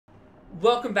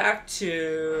Welcome back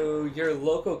to your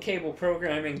local cable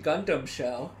programming Gundam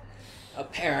show,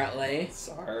 apparently.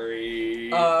 Sorry.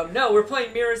 No, we're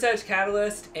playing Mirror's Edge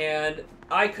Catalyst, and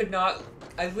I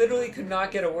literally could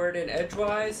not get a word in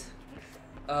edgewise,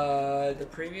 the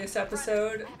previous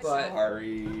episode, but...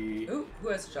 Sorry. Ooh, who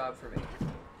has a job for me?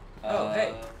 Oh,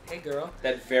 hey. Hey, girl.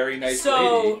 That very nice lady.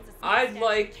 So, I'd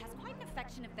like...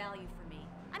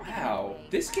 Wow,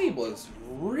 this game looks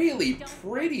really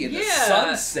pretty in the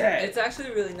sunset. It's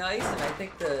actually really nice, and I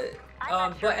think the...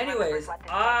 but anyways,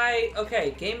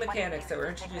 okay, game mechanics that were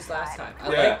introduced last time. I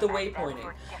like the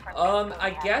waypointing.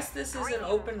 I guess this is an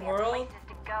open world.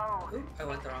 Ooh, I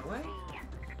went the wrong way.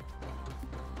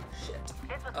 Shit.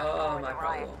 I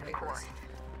probably won't make this.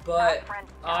 But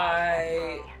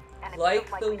I like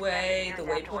the way the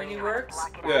waypointing works.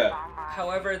 Yeah.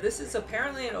 However, this is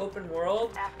apparently an open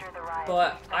world,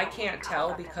 but I can't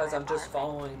tell because I'm just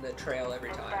following the trail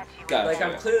every time. Gotcha. Like,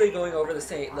 I'm clearly going over the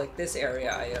same, like, this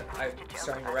area I'm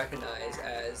starting to recognize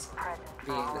as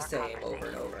being the same over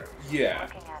and over. Yeah.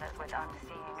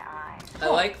 I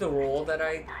like the role that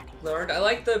I learned. I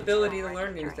like the ability to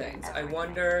learn new things. I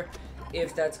wonder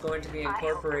if that's going to be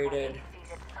incorporated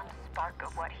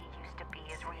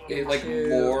like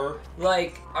more?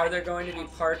 Like, are there going to be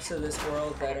parts of this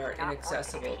world that are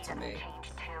inaccessible to me?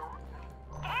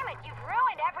 Damn it, you've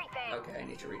ruined everything. Okay, I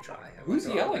need to retry. Who's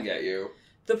yelling at you?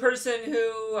 The person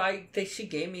who she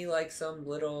gave me like some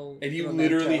little... And you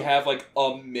literally have like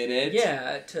a minute?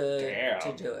 Yeah,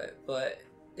 to do it, but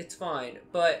it's fine.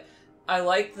 But I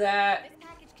like that. This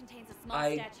package contains a small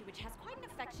statue which has quite an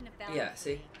affectionate value. Yeah,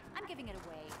 see? I'm giving it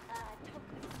away.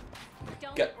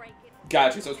 Don't break it.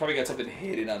 Gotcha, so it's probably got something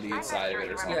hidden on the inside of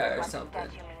it or something. Yeah, or something.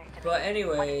 But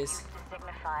anyways,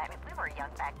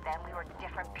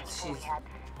 she's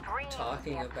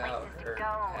talking about her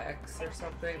ex or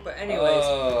something. But anyways,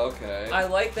 okay. I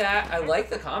like that. I like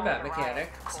the combat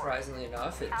mechanic, surprisingly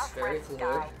enough. It's very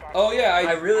fluid. Oh yeah,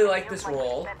 I really like this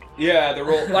role. Yeah, the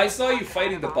role. I saw you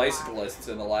fighting the bicyclists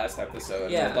in the last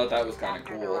episode. Yeah. And I thought that was kind of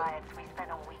cool.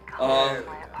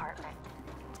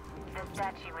 The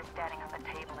statue was standing on the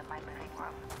table in my living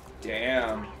room.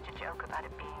 Damn. We used to joke about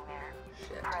it being there,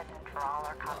 present for all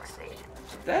our conversations.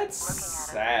 That's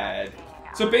sad.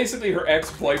 So basically her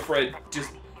ex-boyfriend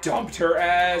just dumped her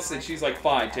ass, and she's like,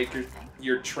 fine, take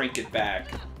your trinket back.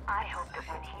 I hope that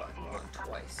when he sees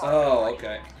Twice. Oh,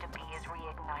 okay. to be is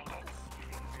reignited.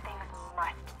 Things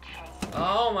must change.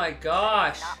 Oh my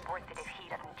gosh. Not worth it if he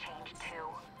doesn't change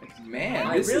too. Man,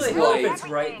 I this really is hope like... it's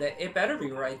right there. It better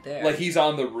be right there. Like he's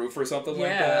on the roof or something like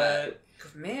that.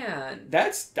 Man.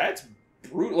 That's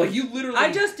brutal. Like you literally...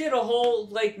 I just did a whole,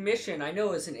 like, mission. I know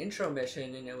it was an intro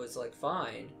mission, and it was, like,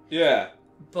 fine. Yeah.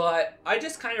 But I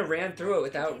just kind of ran through it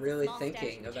without really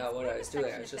thinking about what I was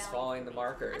doing. I was just following the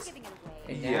markers.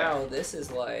 And now this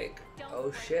is like,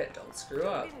 oh shit, don't screw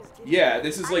up. Yeah,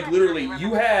 this is like literally,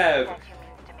 you have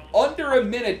under a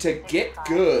minute to get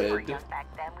good.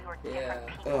 Yeah.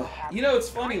 You know, it's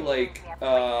funny, like,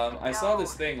 I saw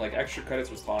this thing, like, Extra Credits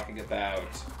was talking about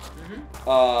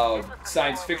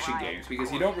science fiction games,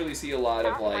 because you don't really see a lot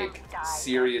of, like,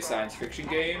 serious science fiction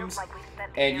games,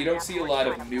 and you don't see a lot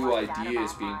of new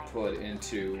ideas being put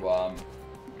into,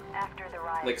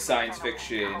 like, science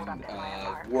fiction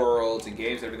worlds and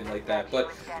games and everything like that.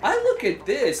 But I look at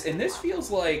this, and this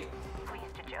feels like,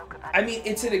 I mean,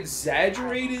 it's an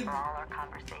exaggerated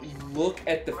look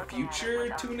at the future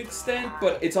to an extent,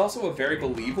 but it's also a very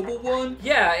believable one.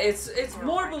 Yeah, it's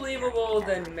more believable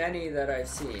than many that I've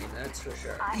seen, that's for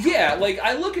sure. Yeah, like,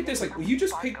 I look at this like, you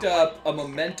just picked up a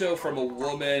memento from a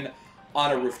woman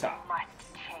on a rooftop.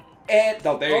 And,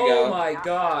 oh, there you go. Oh my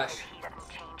gosh.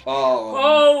 Oh.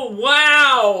 Oh,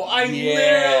 wow! I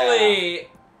literally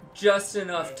just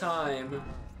enough time.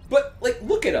 But, like,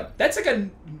 look at him. That's like a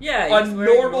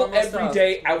normal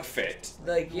everyday outfit.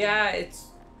 Like, yeah,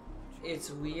 it's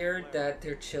weird that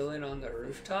they're chilling on the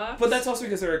rooftop. But that's also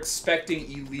because they're expecting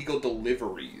illegal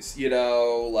deliveries, you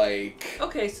know, like...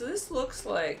 Okay, so this looks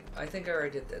like... I think I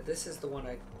already did that. This is the one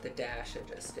the dash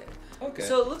I just did. Okay.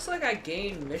 So it looks like I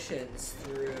gained missions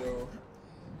through...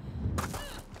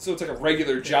 So it's like a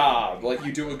regular job. Like,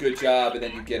 you do a good job, and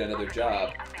then you get another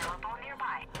job.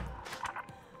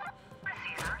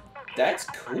 That's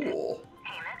cool.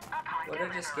 What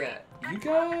did I just get? You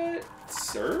got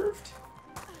served?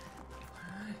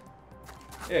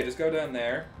 Yeah, just go down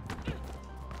there.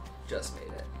 Just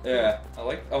made it. Yeah, I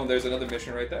like... Oh, there's another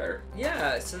mission right there.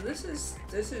 Yeah, so this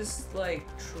is like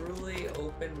truly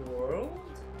open world?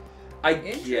 I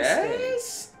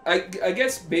guess? I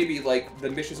guess maybe, like, the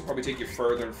missions will probably take you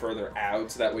further and further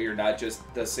out, so that way you're not just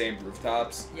the same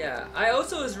rooftops. Yeah, I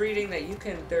also was reading that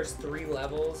there's 3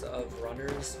 levels of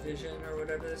runner's vision, or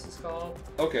whatever this is called.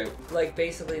 Okay. Like,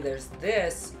 basically there's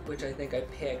this, which I think I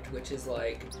picked, which is,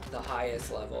 like, the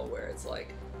highest level, where it's,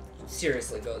 like,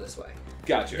 seriously, go this way.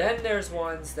 Gotcha. Then there's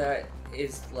ones that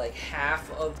is, like,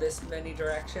 half of this many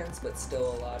directions, but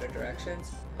still a lot of directions.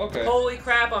 Okay. Holy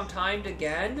crap, I'm timed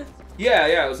again?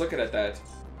 Yeah, I was looking at that.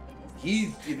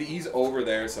 He's over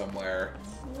there somewhere.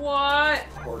 What?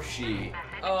 Or she.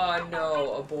 Oh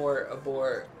no, abort.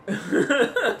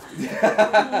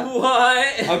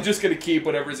 What? I'm just gonna keep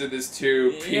whatever's in this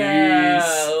tube. Peace.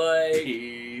 Yeah, like...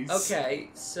 Peace.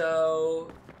 Okay, so...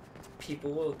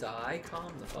 people will die?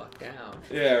 Calm the fuck down.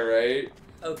 Yeah, right?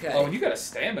 Okay. Oh, and you got a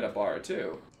stamina bar,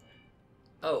 too.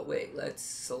 Oh, wait, let's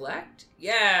select?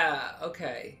 Yeah,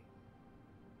 okay.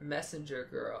 Messenger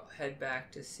girl, head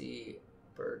back to see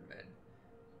Birdman.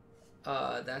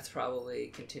 That's probably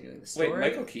continuing the story. Wait,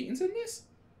 Michael Keaton's in this?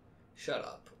 Shut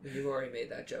up. You already made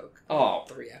that joke. Oh.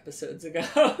 3 episodes ago.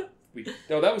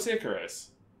 No, that was Icarus.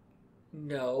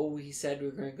 No, he said we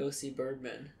were going to go see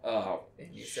Birdman. Oh.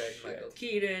 And you said Michael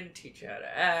Keaton, teach you how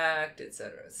to act,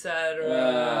 etc., etc.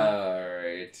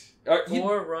 Alright.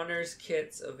 4 runners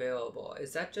kits available.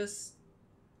 Is that just...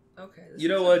 Okay. You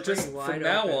know what? Just from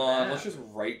now on, let's just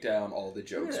write down all the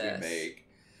jokes we make.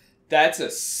 That's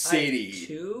a city.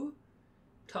 2?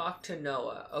 Talk to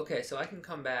Noah. Okay, so I can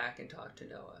come back and talk to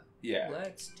Noah. Yeah.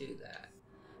 Let's do that.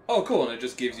 Oh, cool. And it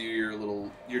just gives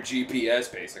you your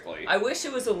GPS, basically. I wish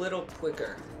it was a little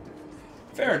quicker.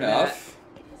 Fair enough.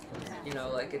 You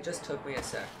know, like, it just took me a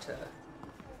sec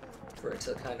for it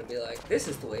to kind of be like, this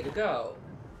is the way to go.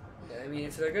 I mean,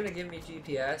 if they're going to give me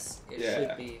GPS, it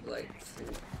should be, like,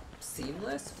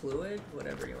 seamless, fluid,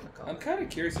 whatever you want to call it. I'm kind of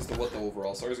curious as to what the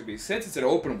overall story is going to be. Since it's an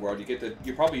open world,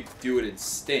 you probably do it in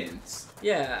stints.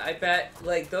 Yeah, I bet,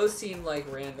 like, those seem like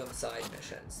random side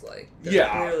missions. Like, they're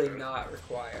clearly not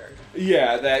required.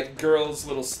 Yeah, that girl's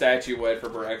little statuette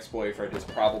from her ex-boyfriend is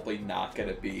probably not going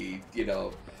to be, you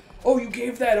know, oh, you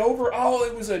gave that over? Oh,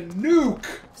 it was a nuke!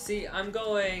 See, I'm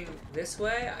going this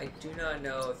way. I do not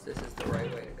know if this is the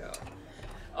right way to go.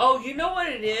 Oh, you know what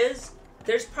it is?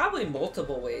 There's probably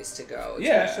multiple ways to go,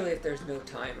 especially if there's no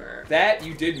timer. That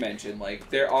you did mention. Like,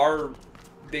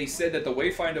 they said that the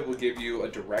Wayfinder will give you a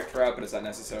direct route, but it's not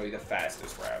necessarily the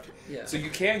fastest route. Yeah. So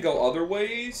you can go other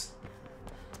ways.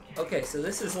 Okay, so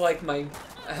this is like my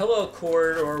Hello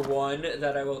Corridor 1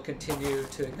 that I will continue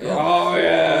to go. Oh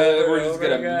yeah, we're just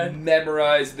gonna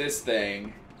memorize this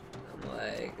thing. I'm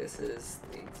like, this is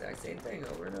the exact same thing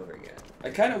over and over again. I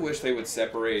kind of wish they would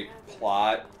separate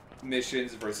plot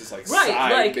missions versus like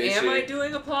side like, missions. Am I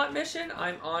doing a plot mission?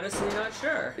 I'm honestly not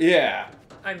sure. Yeah.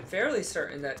 I'm fairly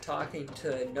certain that talking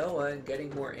to Noah and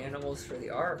getting more animals for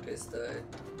the Ark is the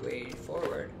way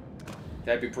forward.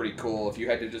 That'd be pretty cool if you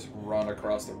had to just run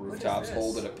across the rooftops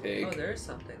holding a pig. Oh, there's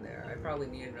something there. I probably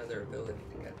need another ability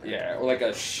to get that. Yeah, or like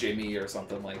a shimmy or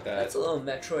something like that. That's a little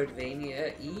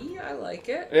Metroidvania-y. I like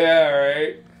it. Yeah,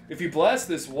 right. If you blast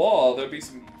this wall, there'll be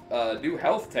some new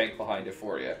health tank behind it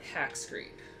for you. Hack screen.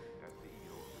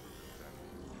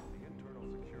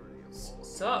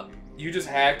 What's up? You just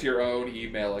hacked your own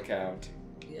email account.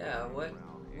 Yeah, what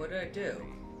did I do?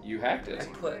 You hacked it. I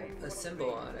put a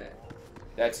symbol on it.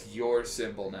 That's your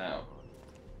symbol now.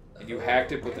 And you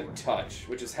hacked it with a touch,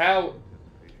 which is how...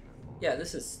 Yeah,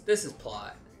 this is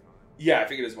plot. Yeah, I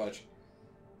figured as much.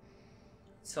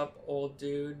 What's up, old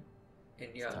dude?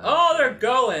 And young. Oh, they're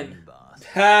going!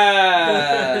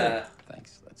 Ha!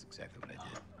 Thanks, that's exactly what I did.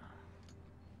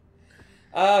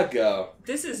 Go.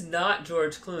 This is not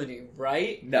George Clooney,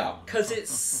 right? No. Because it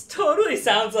totally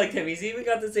sounds like him. He's even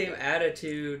got the same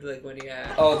attitude, like, when he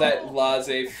had... Oh, that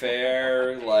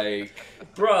laissez-faire, like...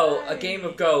 Bro, a game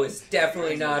of Go is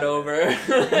definitely not over.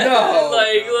 No!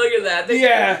 Like, look at that.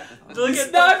 Yeah! Look it's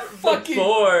at not the fucking...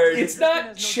 board. It's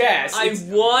not chess. I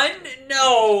won?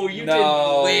 No, you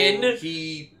didn't win.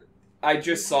 I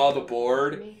just saw the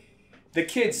board. The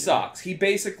kid sucks. He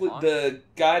basically... The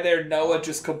guy there, Noah,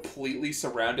 just completely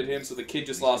surrounded him, so the kid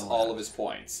just lost all of his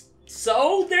points.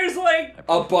 So? There's like...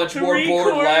 A bunch more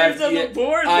board left. Of the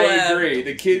board I left. agree.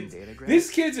 The kid... This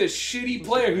kid's a shitty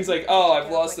player. He's like, oh, I've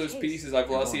lost those pieces. I've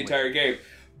lost the entire game.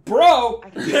 Bro!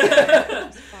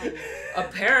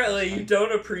 Apparently, you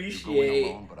don't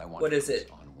appreciate... What is it?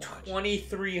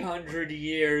 2,300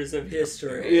 years of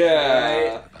history.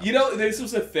 Yeah. Right? You know, this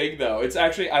was a thing, though. It's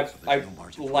actually, I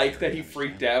like that he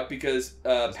freaked out because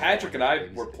Patrick and I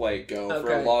were playing Go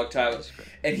for a long time.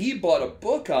 And he bought a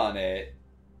book on it.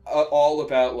 all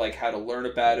about like how to learn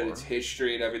about it, its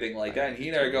history and everything like that. And he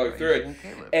and I are going through it,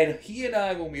 and he and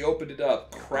I, when we opened it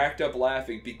up, cracked up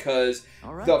laughing because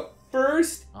the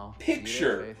first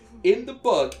picture in the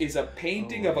book is a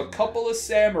painting of a couple of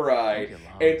samurai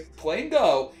and playing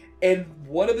Go, and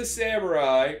one of the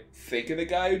samurai, thinking the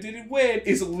guy who didn't win,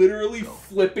 is literally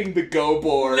flipping the Go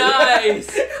board.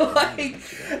 Nice! Like,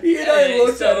 he and I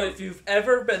looked at it. If you've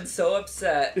ever been so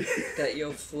upset that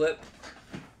you'll flip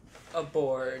a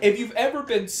board. If you've ever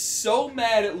been so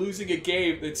mad at losing a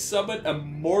game that someone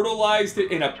immortalized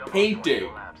it in a painting,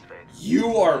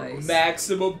 you are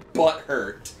maximum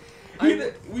butthurt.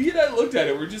 We and I looked at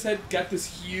it. We just got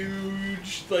this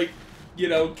huge, like, you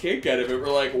know, kick out of it. We're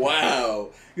like,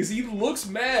 wow, because he looks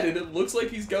mad and it looks like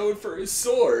he's going for his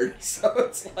sword. So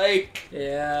it's like,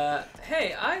 yeah.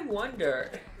 Hey, I wonder.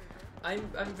 I'm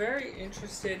very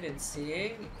interested in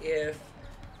seeing if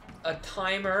a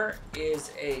timer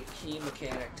is a key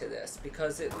mechanic to this,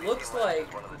 because it looks like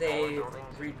they've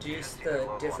reduced the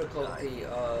difficulty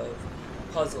of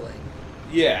puzzling.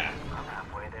 yeah.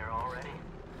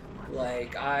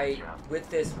 Like, with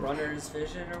this runner's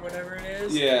vision or whatever it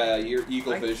is. Yeah, your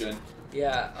eagle vision.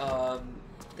 Yeah,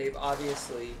 they've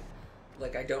obviously,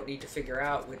 like, I don't need to figure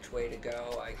out which way to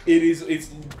go. It's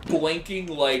blinking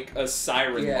like a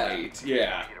siren light.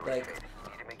 Yeah. Like,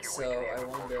 so I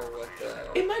wonder what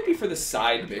the... It might be for the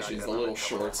side missions, the little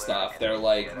short stuff. They're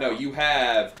like, no, you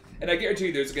have... And I guarantee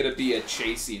you there's going to be a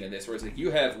chase scene in this where it's like,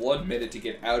 you have 1 minute to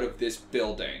get out of this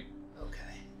building.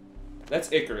 Okay.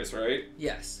 That's Icarus, right?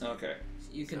 Yes. Okay.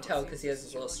 You can tell because he has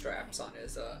his little straps on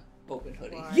his open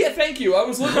hoodie. Yeah, thank you. I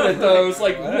was looking at those,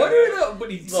 like, what are the...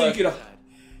 But so you can...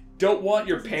 Don't want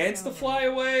your pants to fly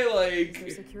away? Like...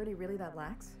 Is security really that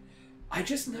lax? I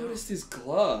just noticed his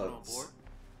gloves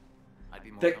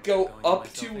that go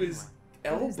up to his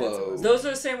elbows. Those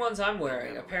are the same ones I'm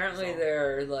wearing. Apparently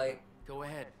they're, like... Go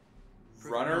ahead.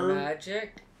 Runner?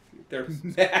 Magic? They're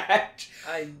match.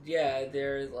 Yeah,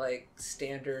 they're, like,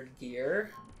 standard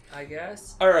gear, I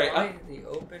guess. Alright. Find the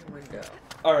open window.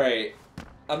 Alright.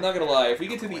 I'm not gonna lie. If we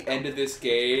get to the end of this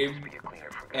game...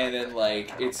 And then,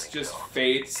 like, it's just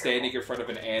Faith standing in front of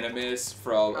an Animus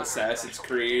from Assassin's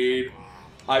Creed,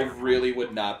 I really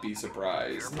would not be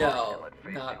surprised. No,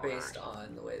 not based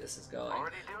on the way this is going.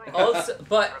 Also,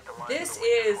 but this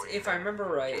is, if I remember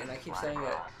right, and I keep saying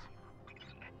it.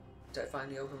 Did I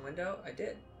find the open window? I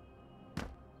did.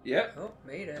 Yep. Oh,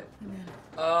 made it.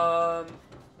 Good.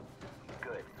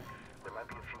 There might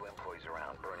be a few employees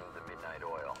around burning the midnight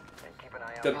oil. And keep an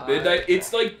eye out. The midnight.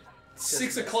 It's like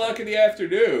 6 o'clock in the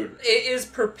afternoon. It is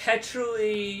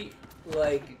perpetually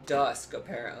like dusk,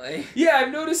 apparently. Yeah,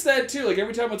 I've noticed that too. Like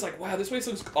every time it's like, wow, this place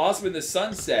looks awesome in the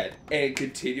sunset, and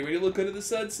continuing to look good in the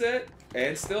sunset,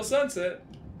 and still sunset.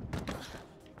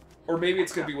 Or maybe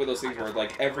it's gonna be one of those things where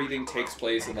like everything takes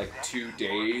place in like 2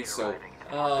 days, so.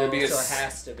 Oh, so it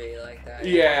has to be like that.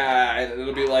 Yeah, and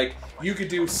it'll be like, you could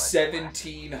do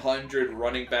 1,700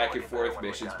 running back and forth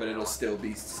missions, but it'll still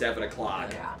be 7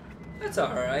 o'clock. Yeah. That's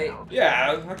alright.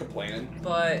 Yeah, I'm not complaining.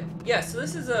 But, yeah, so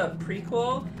this is a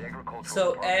prequel.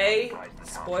 So,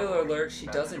 spoiler alert, she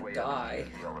doesn't die.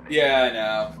 Yeah, I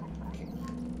know.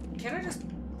 Can I just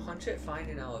punch it? Find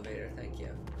an elevator, thank you.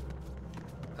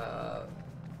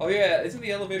 Oh yeah, isn't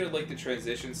the elevator like the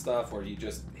transition stuff where you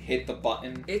just hit the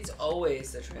button? It's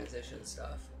always the transition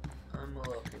stuff. I'm a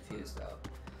little confused though.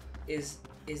 Is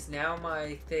now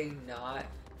my thing not...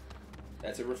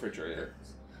 That's a refrigerator.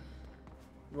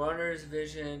 Runner's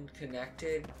vision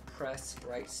connected. Press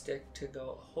right stick to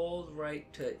go. Hold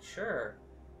right to... Sure.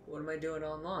 What am I doing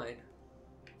online?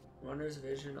 Runner's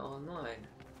vision online.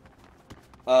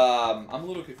 I'm a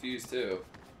little confused too.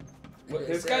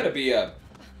 There's got to be a...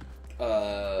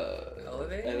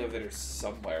 elevator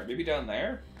somewhere. Maybe down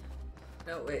there?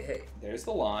 No, wait, hey. There's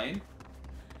the line.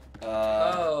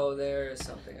 Oh, there's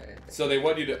something I didn't think. So they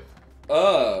want you to...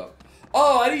 Oh,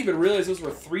 I didn't even realize those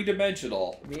were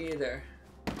 3-dimensional. Me either.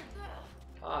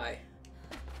 Hi.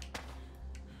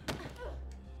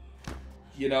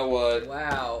 You know what?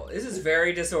 Wow, this is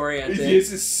very disorienting.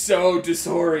 This is so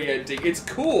disorienting. It's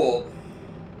cool.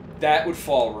 That would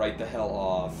fall right the hell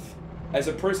off. As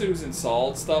a person who's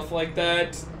installed stuff like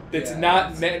that, that's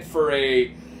not meant for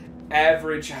a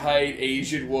average height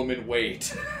Asian woman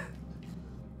weight.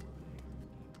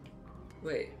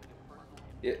 Wait.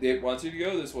 It wants you to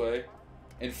go this way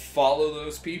and follow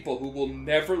those people who will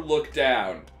never look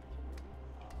down.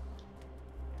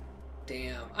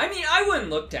 Damn. I mean, I wouldn't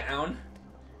look down.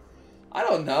 I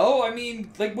don't know. I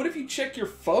mean, like, what if you check your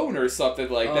phone or something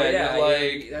like that? Yeah,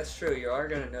 like, that's true. You are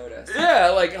gonna notice. Yeah,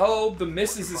 like, oh, the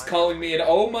missus is calling me, and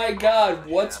oh my god,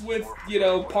 what's with, you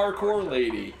know, parkour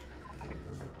lady?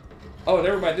 Oh,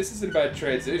 never mind. This isn't about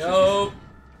transition. Nope.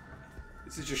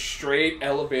 This is just straight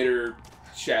elevator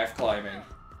shaft climbing.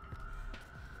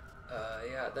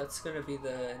 Yeah, that's gonna be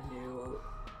the new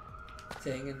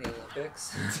thing in the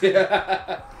Olympics.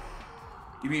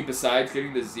 You mean besides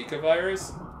getting the Zika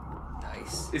virus?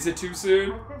 Nice. Is it too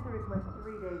soon?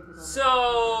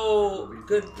 So,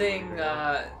 good thing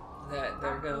that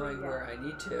they're going where I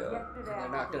need to, and they're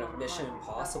not gonna Mission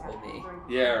Impossible me.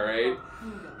 Yeah, right?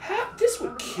 This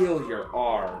would kill your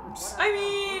arms. I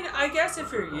mean, I guess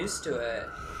if you're used to it.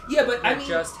 Yeah, but I You're mean,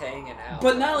 just hanging out.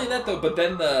 But not only that though, but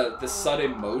then the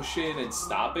sudden motion and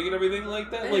stopping and everything like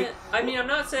that. Like, I mean, I'm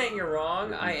not saying you're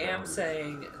wrong. I am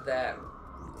saying that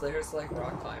there's like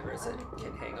rock climbers that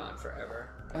can hang on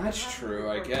forever. that's true,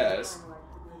 I guess.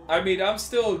 I mean, I'm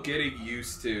still getting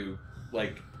used to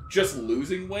like just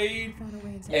losing weight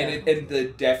and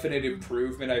the definite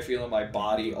improvement I feel in my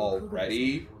body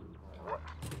already.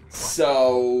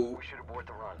 So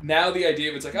now the idea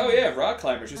of it's like, oh yeah, rock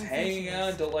climbers just hanging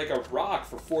on to like a rock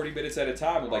for 40 minutes at a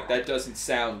time. I'm like, that doesn't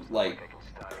sound like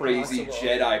crazy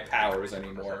Jedi powers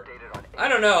anymore. I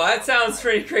don't know. That sounds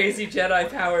pretty crazy Jedi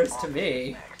powers to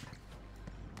me.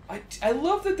 I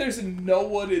love that there's no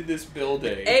one in this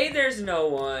building. A, there's no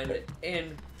one,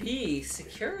 and B,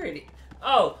 security.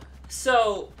 Oh,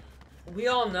 so we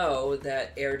all know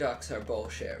that air ducts are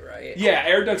bullshit, right? Yeah,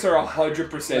 air ducts are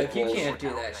 100% Like, you bullshit. can't do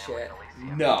that shit.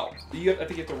 No. I think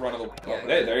you have to run a little... Yeah. Oh,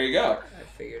 there you go. I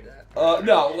figured that.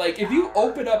 No, like, if you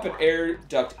open up an air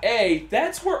duct A,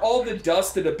 that's where all the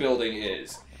dust in a building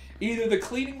is. Either the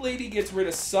cleaning lady gets rid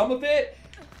of some of it,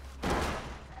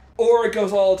 or it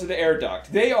goes all to the air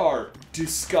duct. They are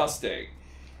disgusting.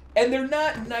 And they're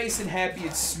not nice and happy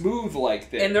and smooth like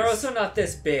this. And they're also not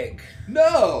this big.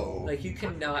 No! Like, you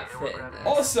cannot fit in this.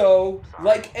 Also,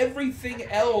 like everything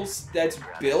else that's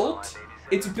built,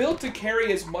 it's built to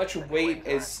carry as much weight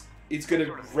as it's going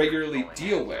to regularly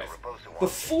deal with. The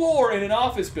floor in an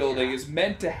office building is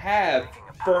meant to have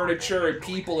furniture and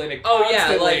people in it constantly.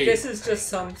 Oh yeah, like this is just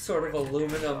some sort of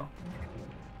aluminum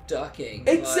ducking.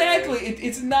 Exactly.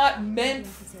 It's not meant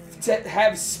to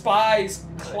have spies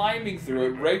climbing through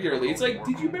it regularly. It's like,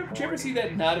 did you ever see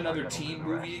that Not Another Teen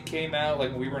movie that came out like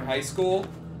when we were in high school?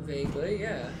 Vaguely,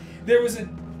 yeah. There was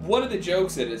one of the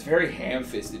jokes in it, it's a very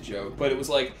ham-fisted joke, but it was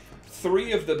like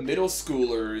 3 of the middle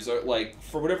schoolers are like,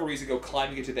 for whatever reason, go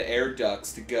climbing into the air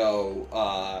ducts to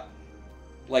go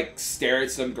like stare at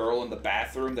some girl in the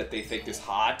bathroom that they think is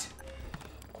hot.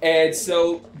 And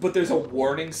so, but there's a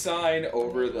warning sign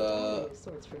over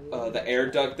the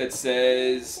air duct that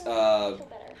says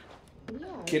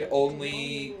can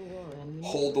only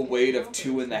hold the weight of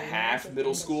 2.5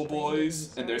 middle school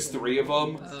boys, and there's 3 of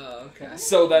them. Oh, okay.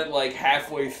 So that like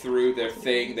halfway through their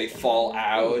thing, they fall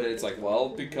out, and it's like, well,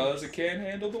 because it can't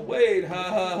handle the weight, ha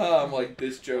ha ha. I'm like,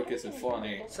 this joke isn't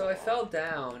funny. So I fell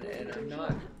down, and I'm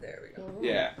not. There we go.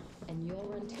 Yeah.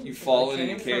 You fall in and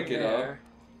you can't get up.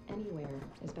 Anywhere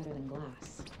is better than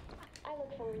glass. I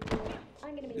look forward to it.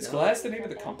 I'm gonna be Is Glass the name of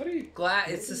the company?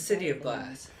 It's the City of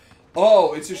Glass.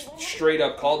 Oh, it's just straight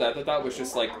up called that. I thought it was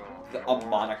just like a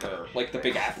moniker, like the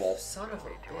Big Apple. Son of a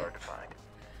bitch.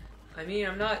 I mean,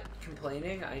 I'm not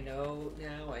complaining. I know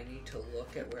now I need to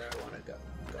look at where I want to go.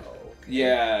 Okay.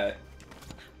 Yeah.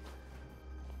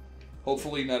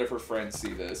 Hopefully none of her friends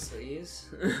see this. Please.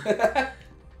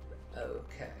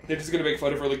 Okay. They're just gonna make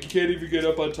fun of her, like, you can't even get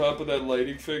up on top of that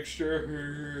lighting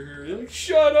fixture. You're like,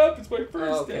 shut up, it's my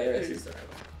first Okay, day. this is the right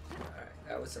one. Alright,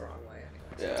 that was the wrong way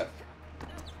anyways. Yeah.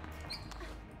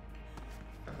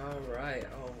 Alright.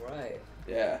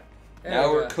 Yeah. There Now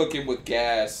we we're go. cooking with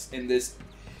gas in this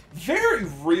very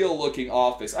real looking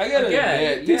office. I gotta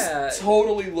Again, admit, yeah. this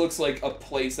totally looks like a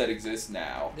place that exists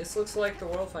now. This looks like the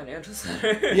World Financial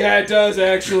Center. Yeah, it does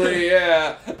actually,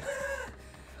 yeah.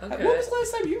 Okay. When was the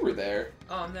last time you were there?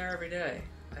 Oh, I'm there every day.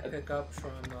 I pick up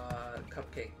from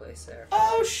Cupcake Place there.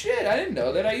 Oh shit, I didn't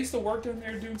know that. I used to work down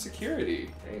there doing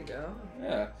security. There you go.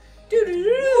 Yeah.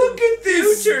 Doo-doo-doo. Look at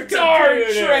this Future Star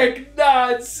computer. Trek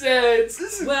nonsense!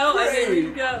 This is Well, I great. mean,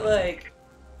 we've got like...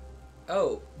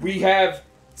 Oh, We have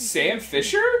Sam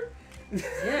Fisher?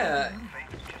 yeah.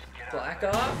 Black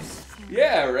Ops?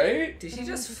 Yeah, right? Did he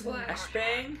just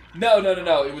flashbang? No.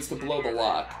 It was to blow the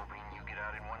lock.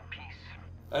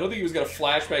 I don't think he was gonna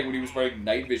flashbang when he was wearing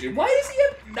night vision. Why does he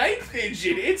have night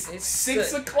vision? It's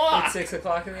 6 o'clock. It's 6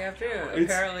 o'clock in the afternoon.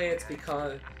 Apparently, it's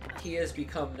because he has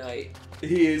become night.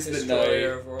 He is the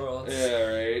Destroyer night. of worlds. Yeah,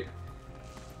 right.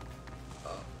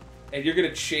 And you're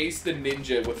gonna chase the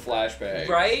ninja with flashbangs.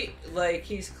 Right? Like,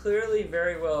 he's clearly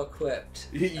very well equipped.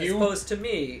 As You opposed to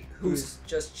me, who's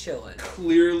just chilling.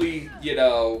 clearly,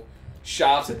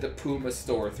 shops at the Puma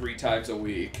store 3 times a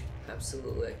week.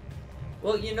 Absolutely.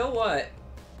 Well, you know what?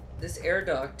 This air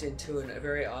duct into a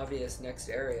very obvious next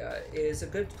area is a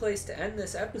good place to end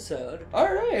this episode.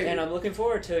 All right. And I'm looking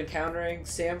forward to encountering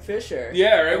Sam Fisher.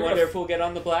 Yeah, right. I wonder if we'll get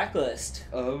on the blacklist.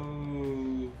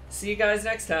 Oh. See you guys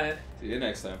next time. See you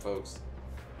next time, folks.